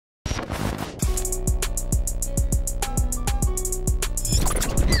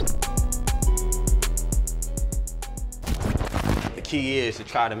key is to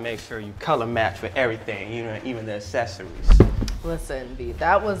try to make sure you color match for everything, you know, even the accessories. Listen, B,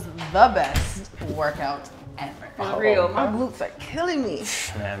 that was the best workout ever. For real, my glutes are killing me.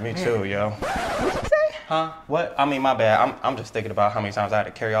 Man, me too, yo. What'd you say? Huh? What? I mean, my bad. I'm just thinking about how many times I had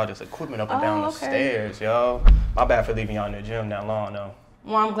to carry all this equipment up and down the stairs, yo. My bad for leaving y'all in the gym that long, though.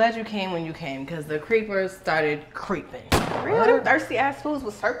 Well, I'm glad you came when you came, because the creepers started creeping. Real, them thirsty ass fools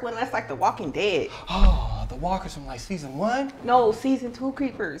was circling us like the Walking Dead. Oh, the walkers from like season 1? No, season 2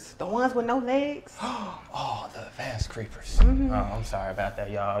 creepers. The ones with no legs. Oh, the advanced creepers. Oh, I'm sorry about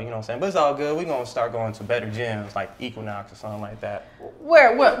that, y'all. You know what I'm saying? But it's all good. We're going to start going to better gyms like Equinox or something like that.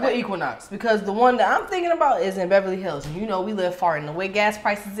 Where? What Equinox? Because the one that I'm thinking about is in Beverly Hills. And you know we live far, and the way gas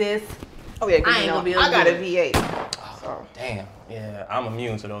prices is, Oh yeah, I ain't gonna be able to I got do a it. V8. Oh, damn. Yeah, I'm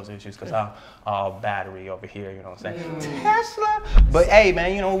immune to those issues because I'm all battery over here, you know what I'm saying? Tesla. But hey,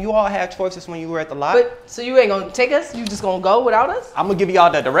 man, you know, you all had choices when you were at the lot. But, so you ain't gonna take us? You just gonna go without us? I'm gonna give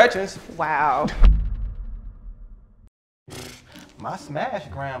y'all the directions. Wow. My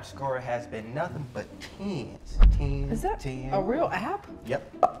Smashgram score has been nothing but 10s. 10, Is that 10. a real app?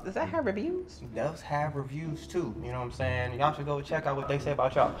 Yep. Does that have reviews? Those have reviews too, you know what I'm saying? Y'all should go check out what they say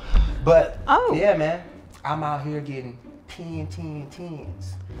about y'all. But, yeah, man, I'm out here getting 10, 10,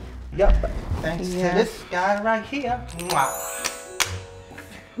 10s. Yep, thanks to this guy right here.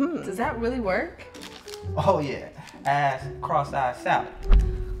 Does that really work? Oh yeah, ass cross-eyed salad.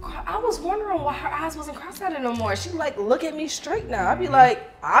 I was wondering why her eyes wasn't cross-eyed no more. She like look at me straight now. I'd be like,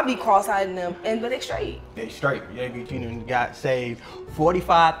 I'll be cross-eyed in them, but they straight. They straight. You got saved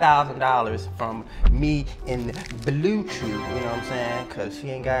 $45,000 from me in BlueChew. You know what I'm saying? Cause she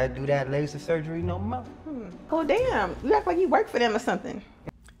ain't gotta do that laser surgery no more. Oh damn, you act like you work for them or something.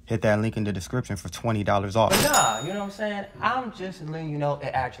 Hit that link in the description for $20 off. But nah, you know what I'm saying? I'm just letting you know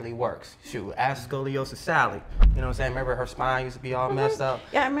it actually works. Shoot, ask Scoliosis Sally. You know what I'm saying? Remember her spine used to be all messed up?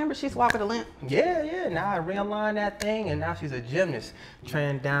 Yeah, I remember she's walking with a limp. Yeah. Now I realigned that thing and now she's a gymnast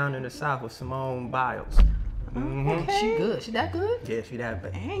trained down in the South with Simone Biles. Okay. She good. She that good? Yeah, she that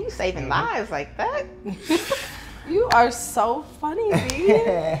bad. Man, you saving lives like that. You are so funny, B.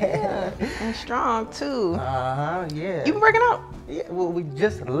 Yeah. And strong too. Yeah. You been working out? Yeah, well, we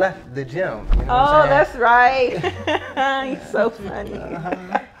just left the gym. You know what I'm That's right. You're so funny.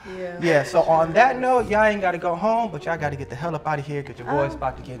 Yeah, so on that note, y'all ain't got to go home, but y'all got to get the hell up out of here because your boy's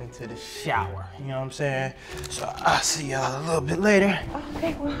about to get into the shower. You know what I'm saying? So I'll see y'all a little bit later.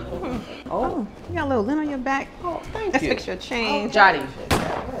 Okay, well. Oh, you got a little lint on your back. Oh, thank Let's you. fix your change. Johnny.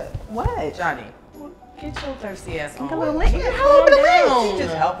 What? Johnny. Get your thirsty ass on. Got a little lint. Calm Calm down.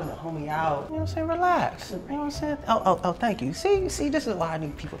 Just helping the homie out. You know what I'm saying? Relax. You know what I'm saying? Oh, thank you. See, this is why I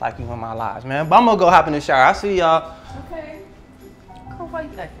need people like you in my lives, man. But I'm going to go hop in the shower. I'll see y'all. Okay. Girl, why you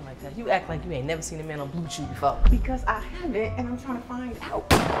acting like that? You act like you ain't never seen a man on BlueChew before. Because I haven't, and I'm trying to find out.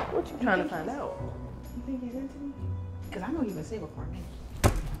 What you trying to find out? You think he's into me? Because I know you've been single for a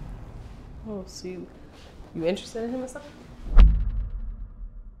minute. Oh, so you interested in him or something?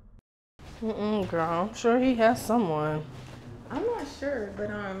 Girl, I'm sure he has someone. I'm not sure, but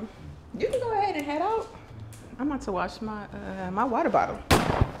you can go ahead and head out. I'm about to wash my my water bottle.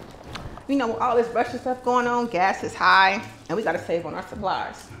 You know, with all this Russian stuff going on, gas is high, and we gotta save on our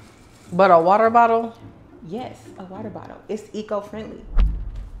supplies. But a water bottle? Yes, a water bottle. It's eco-friendly.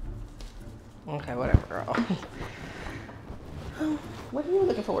 Okay, whatever, girl. What are you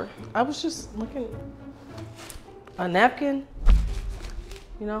looking for? I was just looking. A napkin?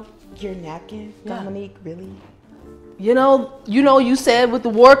 You know? Your napkin, Yeah. Dominique, really? You know, you said with the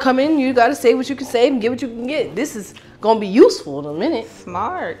war coming, you gotta save what you can save and get what you can get. This is gonna be useful in a minute.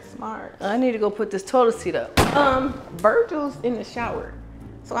 Smart. I need to go put this toilet seat up. Virgil's in the shower.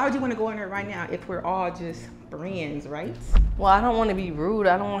 So why would you want to go in there right now if we're all just friends, right? Well, I don't want to be rude.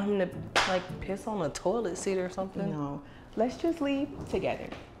 I don't want him to like piss on the toilet seat or something. No. Let's just leave together.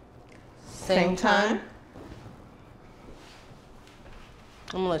 Same time.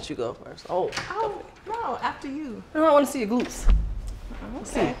 I'm gonna let you go first. Oh, No, after you. no, I want to see your glutes.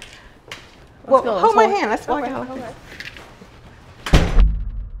 Let's Okay. see. Well, go. hold Let's my walk. hand. Let's walk Okay, out. okay.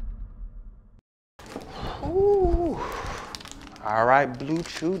 Ooh. All right,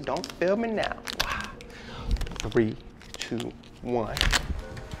 BlueChew, don't fail me now. 3, 2, 1.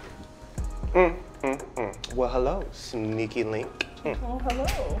 Well, hello, sneaky link. Oh,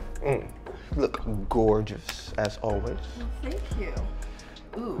 hello. Look gorgeous as always. Thank you.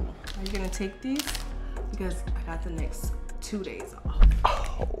 Ooh, are you gonna take these? Because I got the next 2 days off.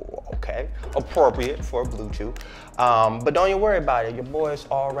 Oh, okay. Appropriate for BlueChew. But don't you worry about it. Your boy's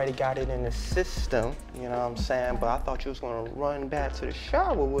already got it in the system. You know what I'm saying? But I thought you was gonna run back to the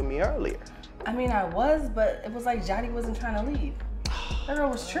shower with me earlier. I mean, I was, but it was like Johnny wasn't trying to leave. That girl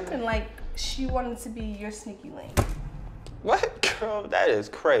was tripping like she wanted to be your sneaky link. What? Girl, that is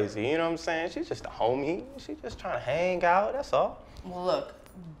crazy. You know what I'm saying? She's just a homie. She's just trying to hang out, that's all. Well, look,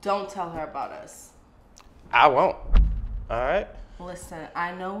 don't tell her about us. I won't. All right? Listen,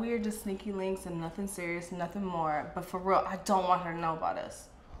 I know we are just sneaky links and nothing serious, nothing more, but for real, I don't want her to know about us.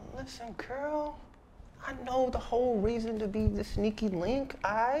 Listen, girl, I know the whole reason to be the sneaky link,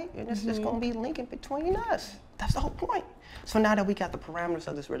 all right? And it's just gonna be linking between us. That's the whole point. So now that we got the parameters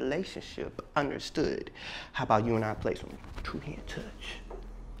of this relationship understood, how about you and I play some true hand touch?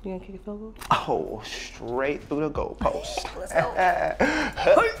 You gonna kick a field goal? Oh, straight through the goalpost. Let's go.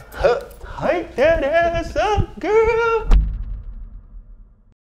 Hike that ass up, girl.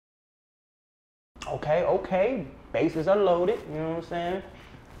 Okay. Bases are loaded, you know what I'm saying?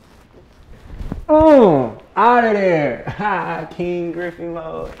 Out of there. King Griffin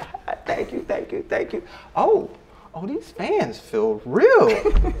mode. Thank you. Oh, these fans feel real.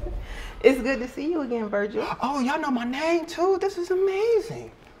 It's good to see you again, Virgil. Oh, y'all know my name too? This is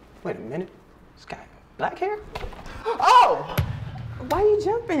amazing. Wait a minute. This guy, black hair? Oh! Why you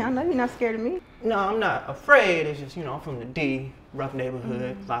jumping? I know you're not scared of me. No, I'm not afraid. It's just, I'm from the D, rough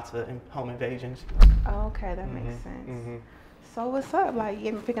neighborhood, lots of home invasions. Oh, okay, that makes sense. So what's up? Like, you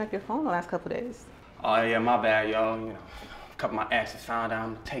haven't been picking up your phone the last couple of days. Oh yeah, my bad, y'all. A couple of my exes found out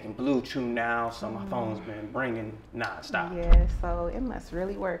I'm taking BlueChew now, so my phone's been ringing nonstop. Yeah, so it must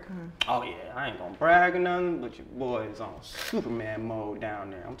really work, huh? Oh yeah, I ain't gonna brag or nothing, but your boy is on Superman mode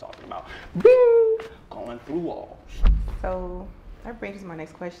down there. I'm talking about bing, going through walls. So that brings us to my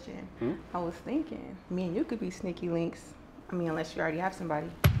next question. I was thinking, me and you could be sneaky links. I mean, unless you already have somebody.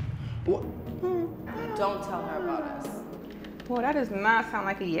 What? Don't tell her about us. Well, that does not sound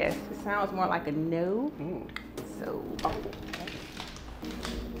like a yes. It sounds more like a no. So,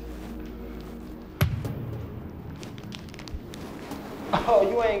 Oh,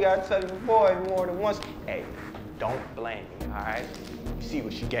 you ain't gotta tell your boy more than once. Hey, don't blame me, all right? You see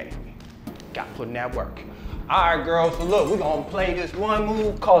what she gave me. Got to put in that work. All right, girls, so look, we're gonna play this one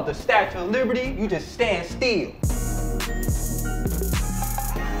move called the Statue of Liberty. You just stand still.